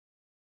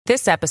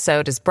This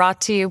episode is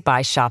brought to you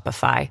by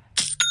Shopify.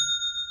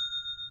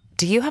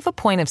 Do you have a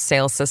point of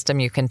sale system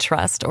you can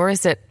trust, or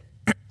is it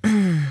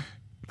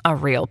a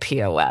real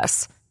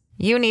POS?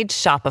 You need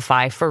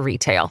Shopify for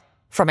retail.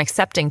 From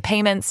accepting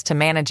payments to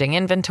managing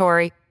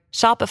inventory,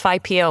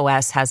 Shopify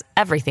POS has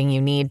everything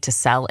you need to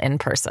sell in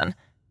person.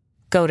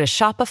 Go to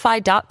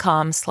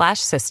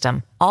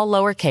shopify.com/system, all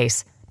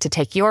lowercase, to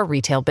take your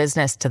retail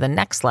business to the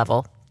next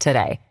level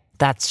today.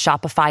 That's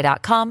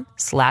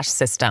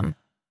shopify.com/system.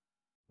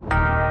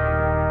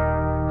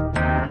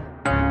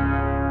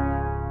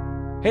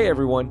 Hey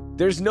everyone,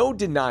 there's no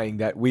denying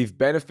that we've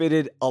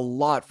benefited a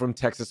lot from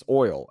Texas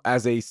oil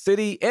as a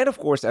city and of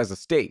course as a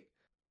state.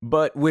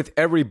 But with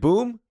every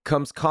boom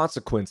comes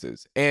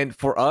consequences. And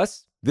for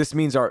us, this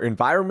means our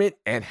environment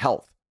and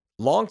health.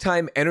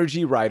 Longtime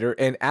energy writer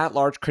and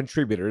at-large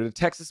contributor to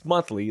Texas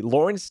Monthly,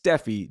 Lauren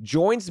Steffi,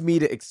 joins me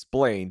to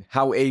explain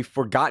how a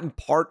forgotten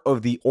part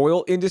of the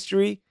oil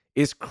industry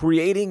is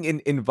creating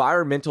an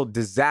environmental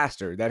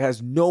disaster that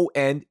has no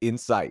end in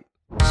sight.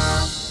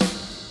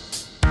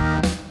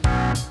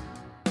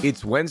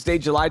 It's Wednesday,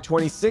 July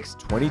 26,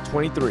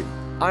 2023.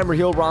 I'm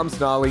Raheel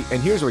Ramznali, and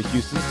here's what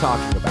Houston's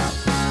talking about.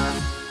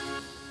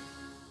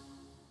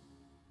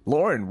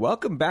 Lauren,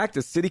 welcome back to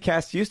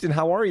CityCast Houston.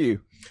 How are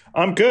you?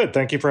 I'm good.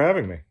 Thank you for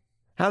having me.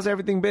 How's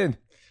everything been?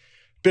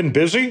 Been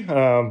busy.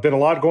 Been a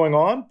lot going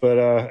on,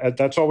 but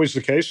that's always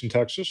the case in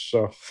Texas.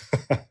 So,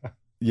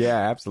 yeah,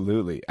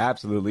 absolutely.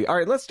 Absolutely. All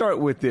right, let's start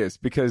with this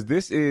because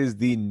this is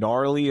the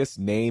gnarliest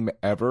name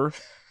ever.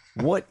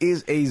 What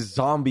is a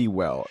zombie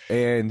well,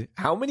 and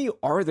how many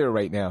are there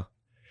right now?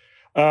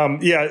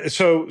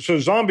 So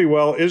zombie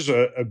well is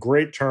a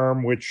great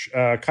term, which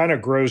kind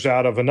of grows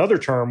out of another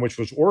term, which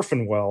was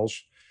orphan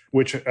wells,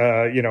 which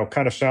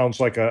kind of sounds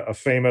like a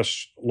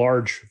famous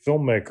large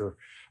filmmaker.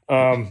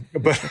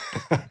 But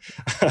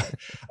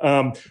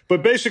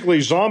basically,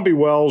 zombie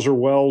wells are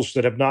wells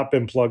that have not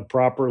been plugged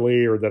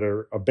properly or that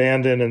are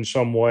abandoned in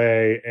some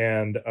way,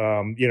 and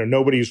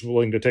nobody's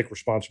willing to take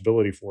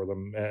responsibility for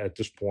them at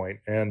this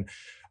point. And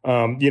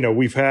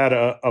we've had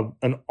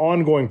an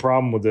ongoing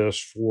problem with this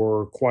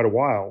for quite a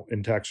while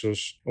in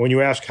Texas. When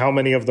you ask how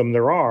many of them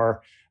there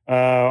are,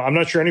 I'm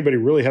not sure anybody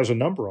really has a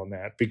number on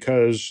that,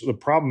 because the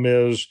problem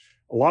is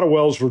a lot of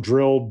wells were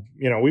drilled.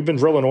 We've been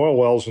drilling oil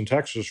wells in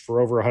Texas for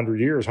over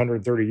 100 years,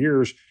 130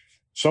 years.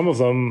 Some of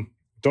them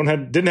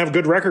didn't have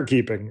good record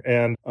keeping.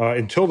 And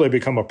until they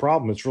become a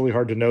problem, it's really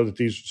hard to know that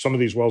some of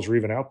these wells are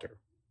even out there.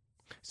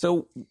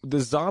 So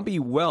the zombie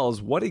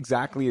wells, what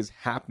exactly is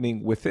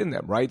happening within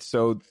them, right?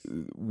 So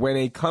when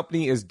a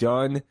company is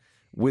done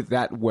with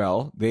that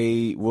well,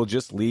 they will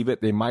just leave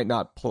it. They might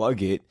not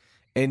plug it.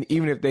 And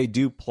even if they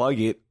do plug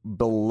it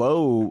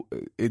below,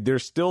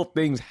 there's still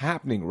things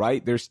happening,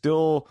 right? There's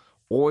still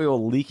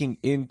oil leaking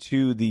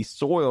into the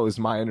soil is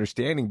my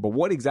understanding. But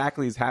what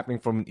exactly is happening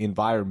from an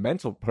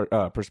environmental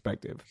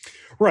perspective?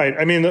 Right.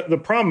 I mean, the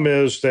problem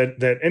is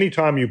that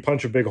anytime you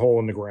punch a big hole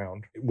in the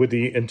ground with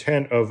the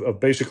intent of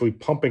basically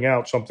pumping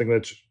out something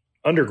that's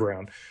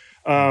underground,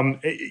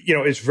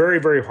 it's very,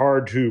 very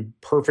hard to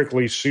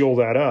perfectly seal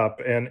that up.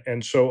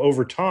 And so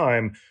over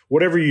time,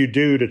 whatever you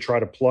do to try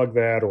to plug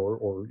that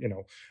or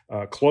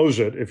close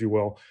it, if you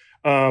will,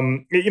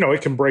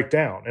 it can break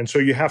down. And so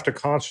you have to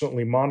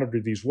constantly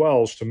monitor these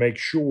wells to make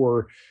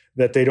sure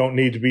that they don't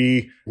need to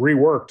be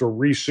reworked or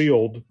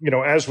resealed.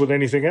 As with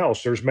anything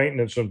else, there's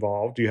maintenance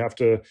involved. You have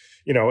to,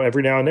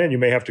 every now and then you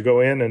may have to go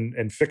in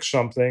and fix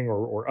something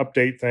or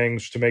update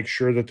things to make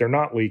sure that they're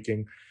not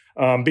leaking.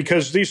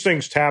 Because these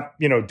things tap,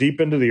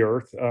 deep into the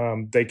earth.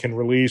 They can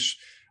release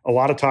a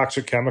lot of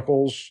toxic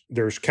chemicals.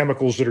 There's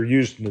chemicals that are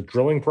used in the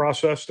drilling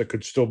process that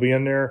could still be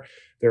in there.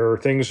 There are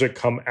things that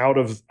come out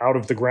of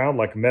the ground,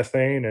 like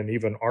methane and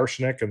even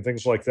arsenic and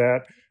things like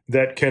that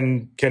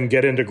can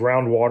get into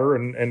groundwater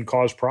and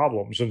cause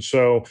problems. And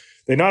so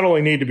they not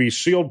only need to be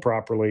sealed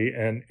properly,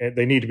 and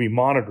they need to be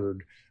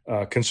monitored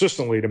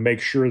consistently to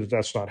make sure that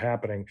that's not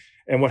happening.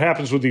 And what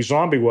happens with these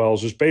zombie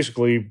wells is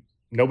basically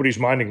nobody's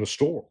minding the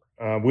store.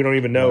 We don't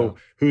even know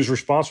who's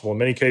responsible. In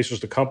many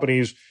cases, the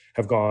companies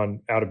have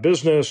gone out of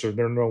business or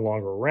they're no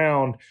longer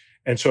around.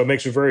 And so it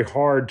makes it very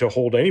hard to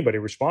hold anybody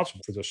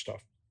responsible for this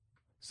stuff.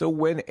 So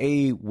when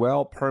a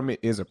well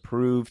permit is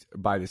approved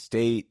by the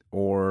state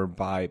or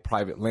by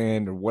private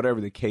land or whatever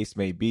the case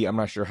may be, I'm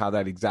not sure how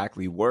that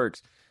exactly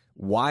works.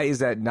 Why is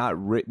that not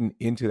written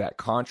into that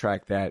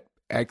contract that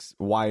X,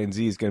 Y, and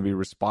Z is going to be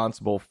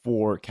responsible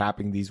for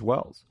capping these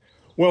wells?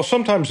 Well,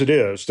 sometimes it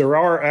is. There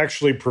are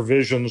actually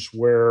provisions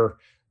where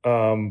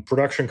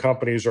production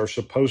companies are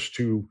supposed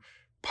to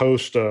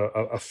post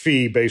a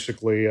fee,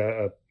 basically,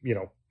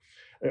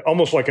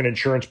 almost like an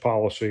insurance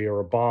policy or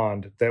a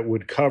bond that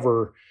would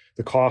cover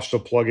the cost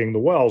of plugging the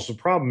wells. The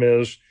problem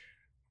is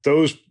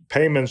those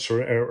payments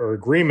or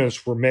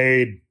agreements were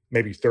made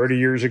maybe 30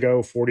 years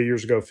ago, 40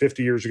 years ago,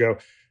 50 years ago.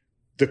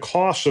 The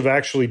costs of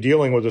actually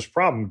dealing with this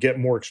problem get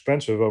more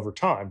expensive over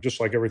time,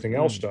 just like everything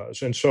else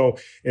does. And so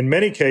in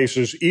many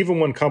cases, even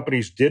when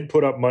companies did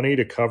put up money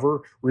to cover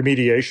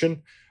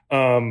remediation,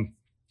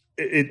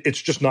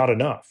 it's just not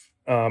enough.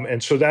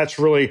 And so that's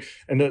really,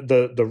 and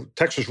the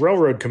Texas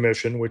Railroad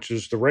Commission, which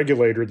is the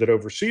regulator that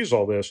oversees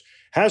all this,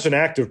 has an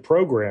active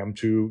program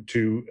to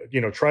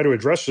try to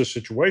address this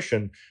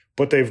situation.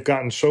 But they've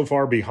gotten so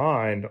far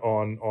behind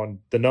on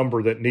the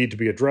number that need to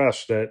be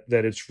addressed that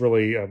it's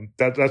really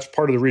that's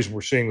part of the reason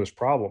we're seeing this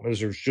problem is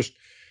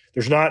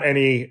there's not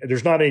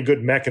any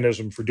good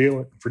mechanism for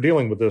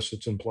dealing with this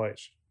that's in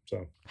place.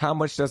 So how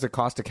much does it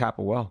cost to cap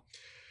a well?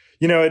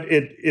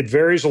 It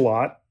varies a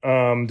lot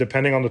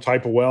depending on the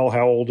type of well,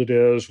 how old it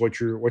is, what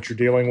you're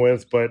dealing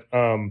with. But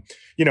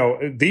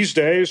these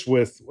days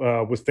with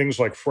things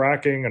like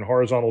fracking and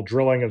horizontal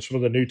drilling and some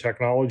of the new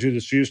technology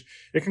that's used,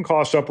 it can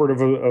cost upward of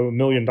 $1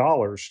 million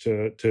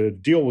to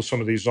deal with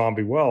some of these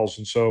zombie wells.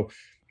 And so,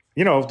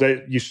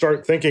 you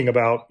start thinking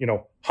about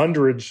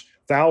hundreds,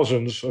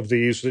 thousands of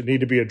these that need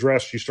to be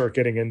addressed. You start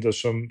getting into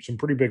some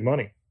pretty big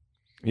money.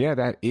 Yeah,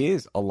 that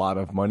is a lot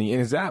of money. And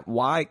is that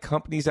why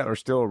companies that are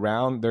still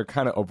around, they're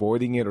kind of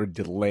avoiding it or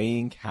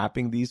delaying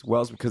capping these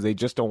wells because they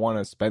just don't want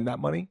to spend that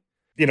money?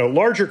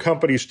 Larger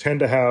companies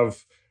tend to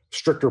have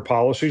stricter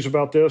policies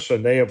about this,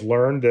 and they have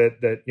learned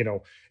that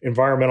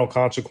environmental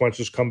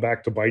consequences come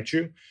back to bite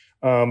you.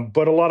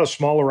 But a lot of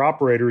smaller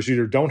operators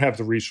either don't have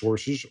the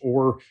resources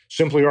or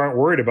simply aren't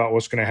worried about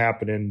what's going to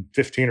happen in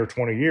 15 or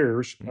 20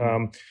 years.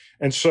 Mm-hmm.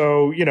 And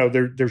so,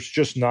 there's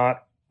just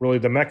not really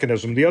the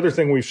mechanism. The other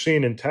thing we've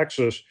seen in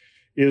Texas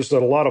is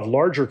that a lot of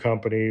larger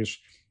companies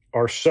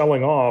are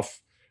selling off,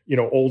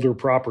 older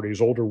properties,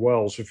 older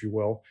wells, if you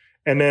will.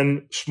 And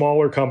then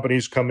smaller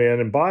companies come in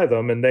and buy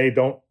them, and they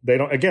don't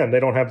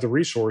have the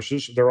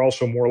resources. They're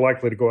also more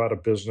likely to go out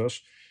of business.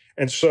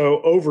 And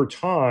so over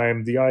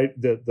time,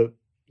 the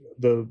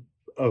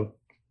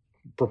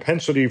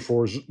propensity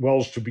for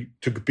wells to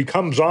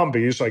become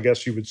zombies, I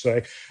guess you would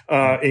say,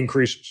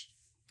 increases.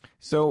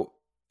 So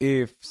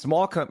if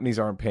small companies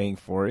aren't paying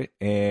for it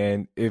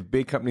and if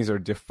big companies are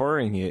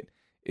deferring it,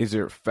 is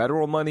there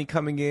federal money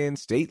coming in,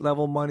 state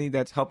level money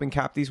that's helping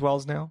cap these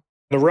wells now?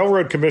 The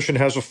Railroad Commission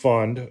has a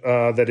fund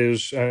that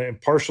is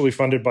partially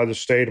funded by the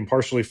state and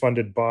partially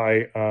funded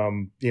by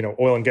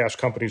oil and gas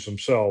companies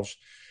themselves.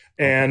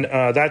 And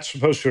that's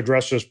supposed to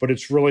address this, but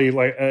it's really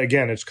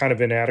it's kind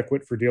of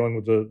inadequate for dealing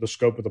with the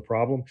scope of the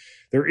problem.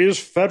 There is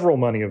federal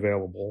money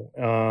available,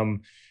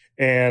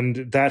 and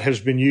that has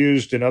been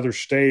used in other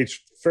states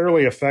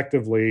fairly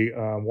effectively.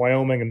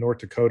 Wyoming and North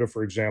Dakota,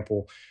 for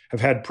example, have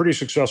had pretty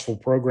successful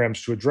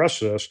programs to address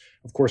this.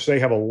 Of course, they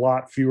have a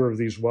lot fewer of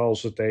these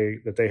wells that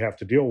they have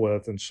to deal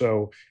with, and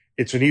so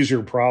it's an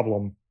easier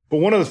problem.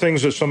 But one of the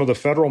things that some of the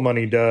federal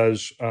money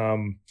does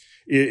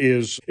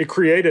is it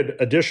created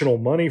additional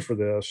money for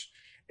this.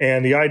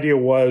 And the idea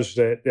was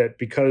that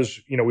because,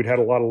 we'd had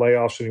a lot of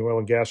layoffs in the oil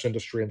and gas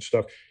industry and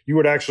stuff, you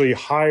would actually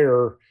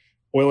hire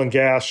oil and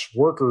gas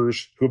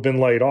workers who have been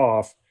laid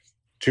off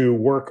to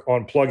work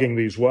on plugging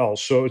these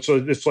wells. So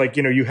it's like,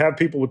 you have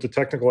people with the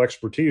technical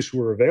expertise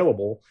who are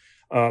available.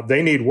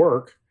 They need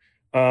work.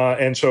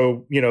 And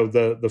so,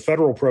 the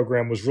federal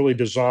program was really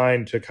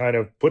designed to kind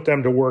of put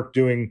them to work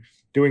doing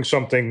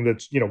something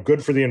that's,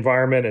 good for the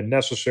environment and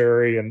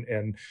necessary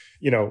and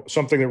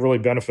something that really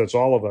benefits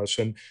all of us.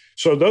 And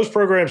so those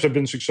programs have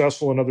been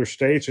successful in other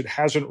states. It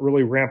hasn't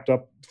really ramped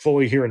up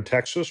fully here in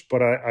Texas,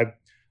 but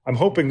I'm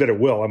hoping that it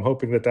will. I'm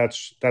hoping that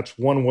that's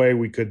one way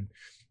we could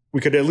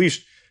at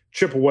least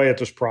chip away at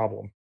this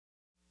problem.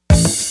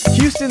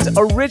 Houston's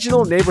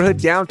original neighborhood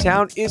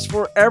downtown is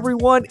for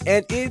everyone,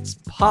 and it's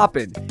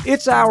poppin'.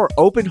 It's our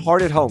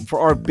open-hearted home for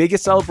our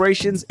biggest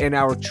celebrations and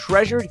our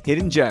treasured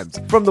hidden gems.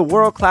 From the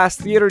world-class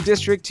theater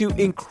district to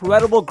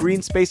incredible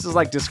green spaces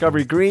like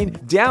Discovery Green,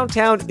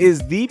 downtown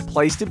is the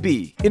place to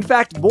be. In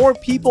fact, more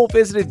people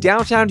visited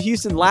downtown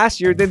Houston last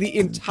year than the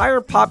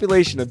entire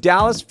population of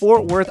Dallas,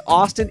 Fort Worth,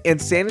 Austin,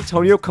 and San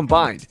Antonio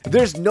combined.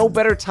 There's no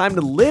better time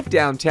to live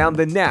downtown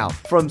than now.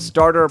 From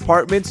starter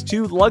apartments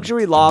to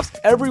luxury lofts,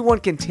 everyone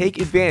can take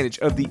advantage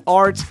of the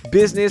arts,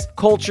 business,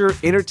 culture,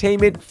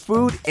 entertainment,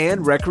 food,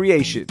 and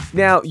recreation.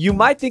 Now, you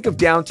might think of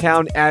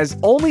downtown as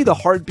only the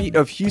heartbeat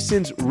of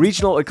Houston's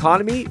regional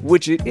economy,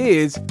 which it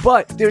is,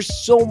 but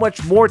there's so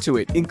much more to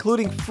it,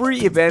 including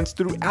free events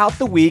throughout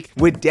the week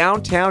with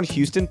Downtown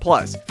Houston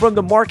Plus. From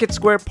the Market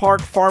Square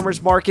Park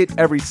Farmers Market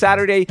every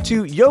Saturday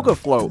to Yoga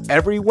Flow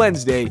every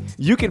Wednesday,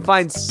 you can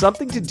find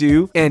something to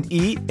do and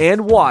eat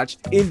and watch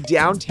in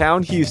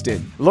downtown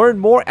Houston. Learn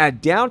more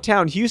at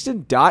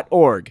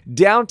downtownhouston.org.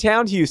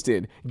 Downtown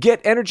Houston.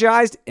 Get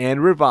energized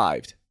and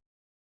revived.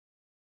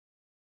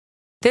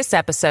 This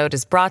episode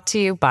is brought to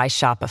you by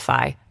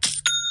Shopify.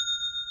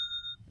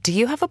 Do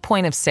you have a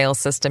point of sale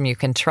system you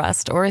can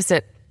trust, or is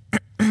it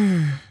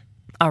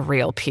a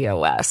real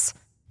POS?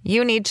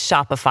 You need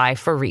Shopify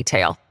for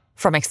retail.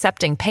 From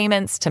accepting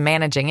payments to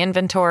managing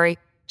inventory,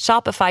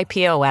 Shopify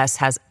POS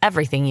has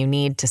everything you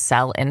need to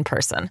sell in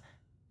person.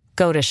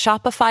 Go to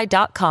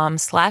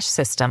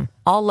shopify.com/system,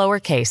 all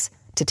lowercase,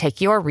 to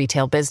take your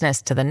retail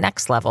business to the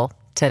next level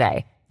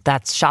today.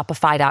 That's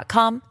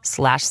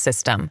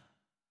shopify.com/system.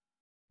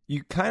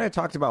 You kind of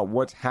talked about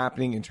what's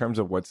happening in terms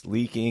of what's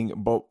leaking,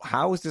 but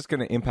how is this going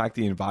to impact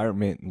the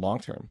environment long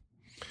term?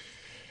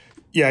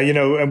 Yeah,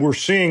 and we're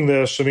seeing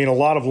this. I mean, a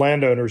lot of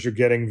landowners are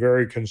getting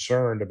very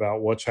concerned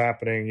about what's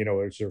happening.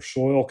 Is their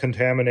soil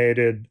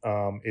contaminated?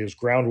 Is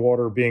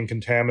groundwater being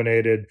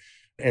contaminated?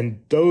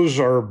 And those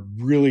are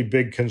really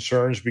big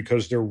concerns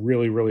because they're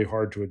really, really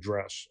hard to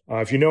address.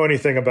 If you know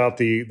anything about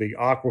the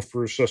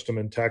aquifer system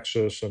in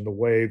Texas and the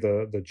way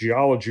the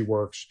geology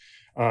works,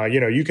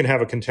 you can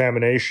have a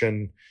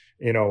contamination,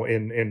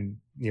 in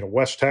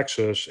West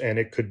Texas, and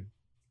it could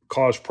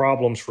cause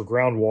problems for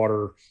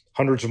groundwater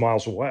hundreds of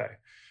miles away.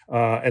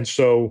 And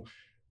so,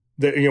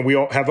 we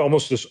all have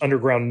almost this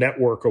underground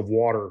network of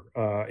water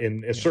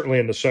certainly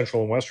in the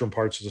central and western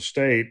parts of the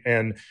state,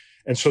 and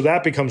so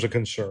that becomes a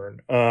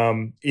concern.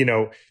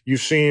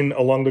 You've seen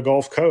along the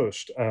Gulf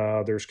Coast,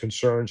 there's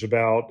concerns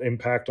about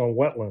impact on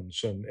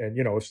wetlands, and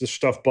if this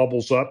stuff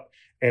bubbles up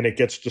and it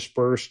gets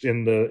dispersed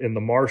in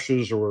the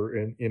marshes or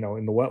in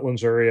the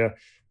wetlands area,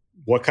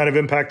 what kind of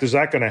impact is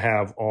that going to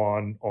have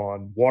on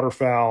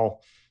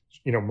waterfowl,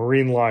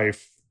 marine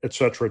life, et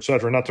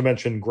cetera, not to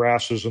mention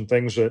grasses and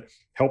things that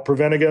help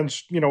prevent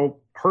against,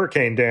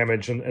 hurricane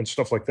damage and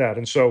stuff like that.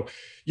 And so,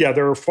 yeah,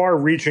 there are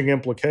far-reaching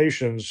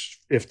implications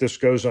if this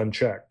goes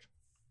unchecked.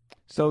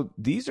 So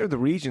these are the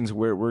regions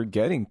where we're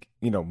getting,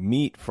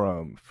 meat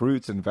from,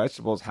 fruits and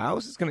vegetables. How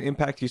is this going to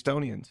impact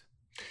Houstonians?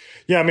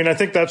 Yeah, I mean, I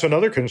think that's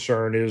another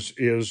concern is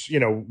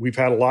we've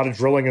had a lot of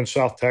drilling in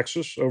South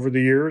Texas over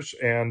the years,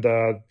 and,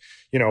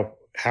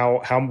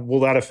 how will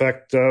that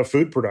affect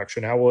food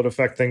production? How will it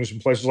affect things in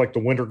places like the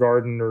Winter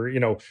Garden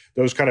or,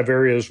 those kind of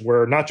areas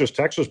where not just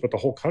Texas, but the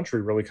whole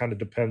country really kind of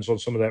depends on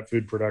some of that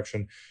food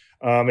production?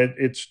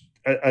 It's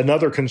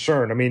another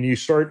concern. I mean, you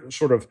start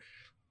sort of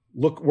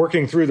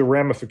working through the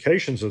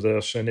ramifications of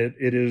this, and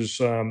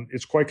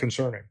it's quite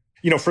concerning.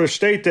 For a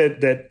state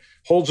that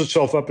holds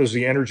itself up as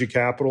the energy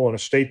capital and a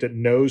state that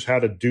knows how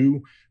to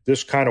do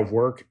this kind of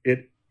work,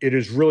 it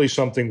is really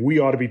something we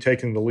ought to be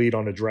taking the lead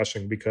on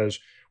addressing, because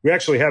we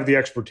actually have the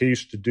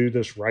expertise to do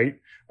this right.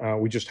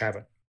 We just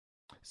haven't.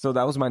 So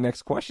that was my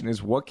next question,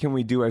 is what can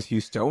we do as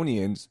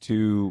Houstonians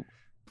to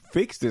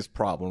fix this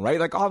problem, right?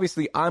 Like,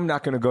 obviously, I'm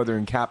not going to go there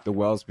and cap the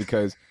wells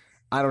because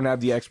I don't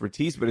have the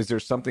expertise, but is there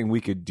something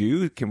we could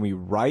do? Can we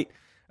write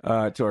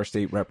to our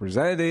state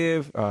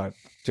representative,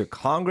 to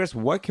Congress?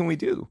 What can we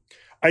do?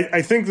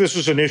 I think this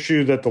is an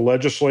issue that the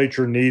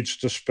legislature needs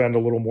to spend a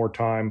little more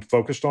time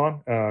focused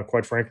on,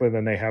 quite frankly,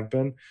 than they have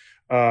been.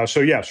 So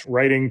yes,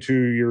 writing to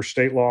your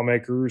state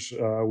lawmakers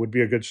would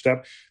be a good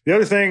step. The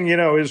other thing,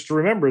 is to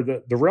remember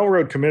that the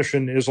Railroad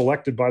Commission is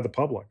elected by the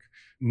public.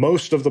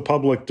 Most of the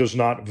public does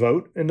not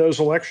vote in those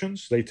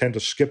elections. They tend to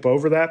skip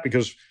over that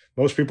because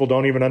most people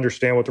don't even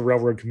understand what the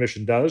Railroad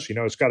Commission does.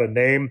 It's got a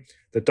name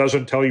that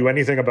doesn't tell you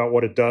anything about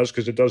what it does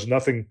because it does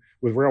nothing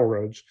with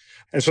railroads.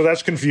 And so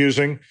that's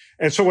confusing.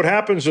 And so what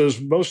happens is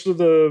most of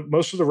the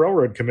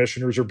railroad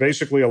commissioners are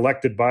basically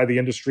elected by the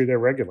industry they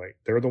regulate.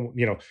 They're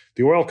the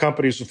oil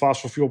companies, the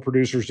fossil fuel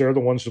producers, they're the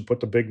ones that put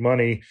the big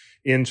money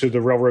into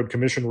the Railroad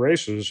Commission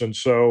races. And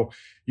so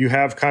you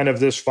have kind of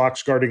this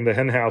fox guarding the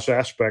henhouse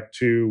aspect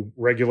to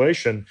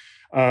regulation.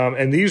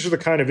 And these are the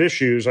kind of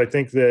issues, I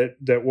think,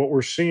 that what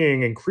we're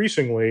seeing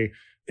increasingly,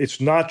 it's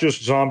not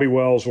just zombie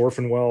wells,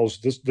 orphan wells.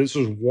 This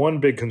is one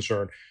big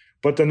concern.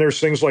 But then there's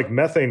things like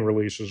methane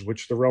releases,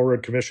 which the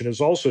Railroad Commission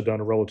has also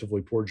done a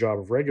relatively poor job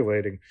of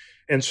regulating.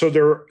 And so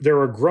there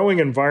are growing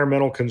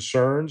environmental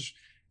concerns,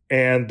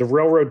 and the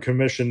Railroad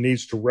Commission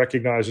needs to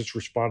recognize its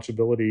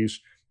responsibilities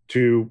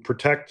to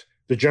protect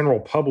the general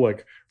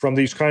public from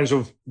these kinds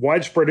of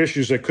widespread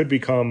issues that could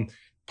become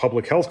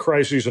public health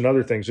crises and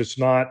other things. It's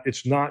not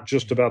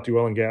just about the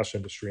oil and gas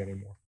industry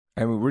anymore.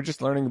 I mean, we're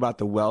just learning about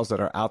the wells that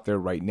are out there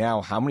right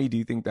now. How many do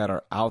you think that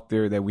are out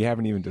there that we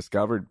haven't even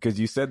discovered? Because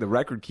you said the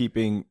record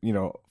keeping,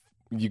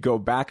 you go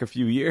back a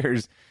few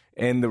years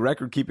and the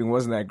record keeping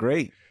wasn't that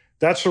great.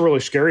 That's the really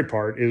scary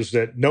part, is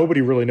that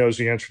nobody really knows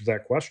the answer to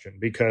that question,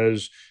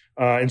 because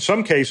in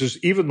some cases,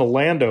 even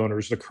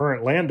the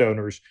current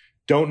landowners,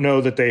 don't know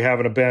that they have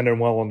an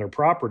abandoned well on their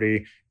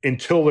property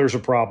until there's a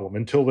problem,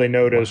 until they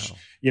notice,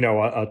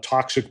 a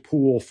toxic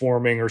pool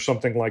forming or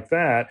something like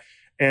that.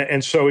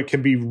 And so it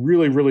can be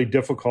really, really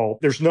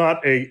difficult. There's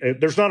not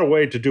a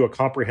way to do a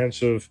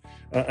comprehensive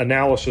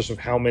analysis of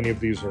how many of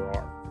these there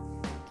are.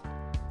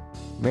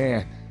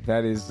 Man,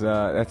 that's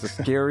a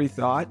scary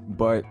thought,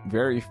 but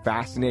very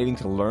fascinating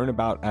to learn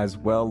about as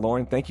well.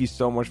 Loren, thank you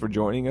so much for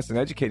joining us and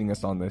educating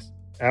us on this.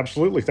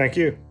 Absolutely. Thank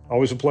you.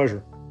 Always a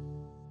pleasure.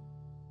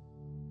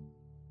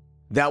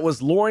 That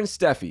was Loren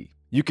Steffi.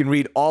 You can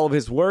read all of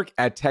his work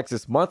at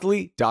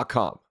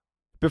texasmonthly.com.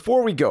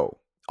 Before we go,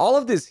 all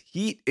of this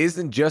heat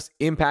isn't just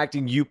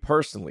impacting you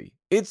personally.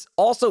 It's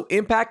also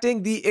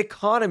impacting the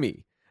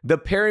economy. The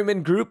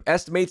Perryman Group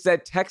estimates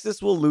that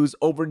Texas will lose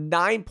over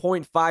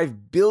 $9.5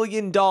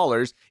 billion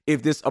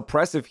if this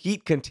oppressive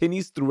heat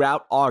continues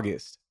throughout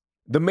August.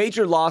 The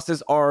major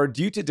losses are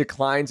due to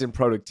declines in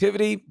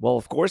productivity, well,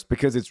 of course,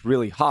 because it's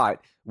really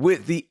hot,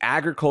 with the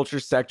agriculture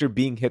sector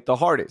being hit the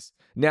hardest.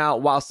 Now,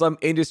 while some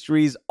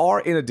industries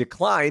are in a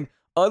decline,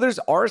 Others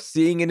are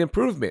seeing an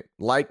improvement,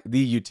 like the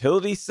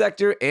utility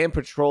sector and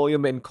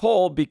petroleum and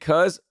coal,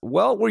 because,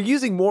 well, we're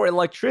using more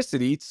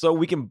electricity so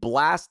we can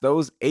blast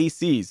those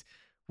ACs.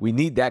 We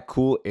need that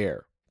cool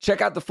air.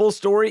 Check out the full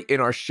story in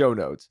our show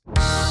notes.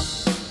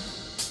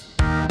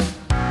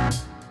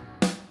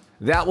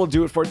 That will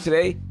do it for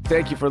today.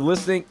 Thank you for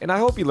listening, and I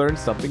hope you learned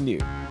something new.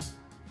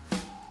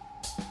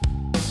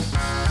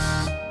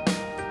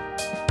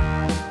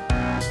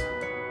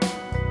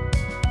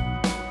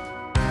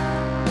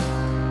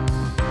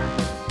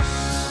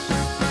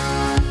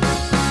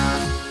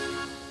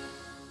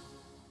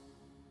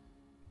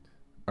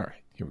 All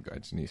right, here we go. I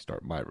just need to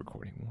start my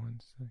recording. 1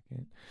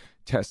 second.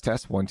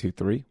 Test, 1, 2,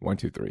 3. 1,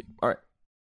 2, 3. All right.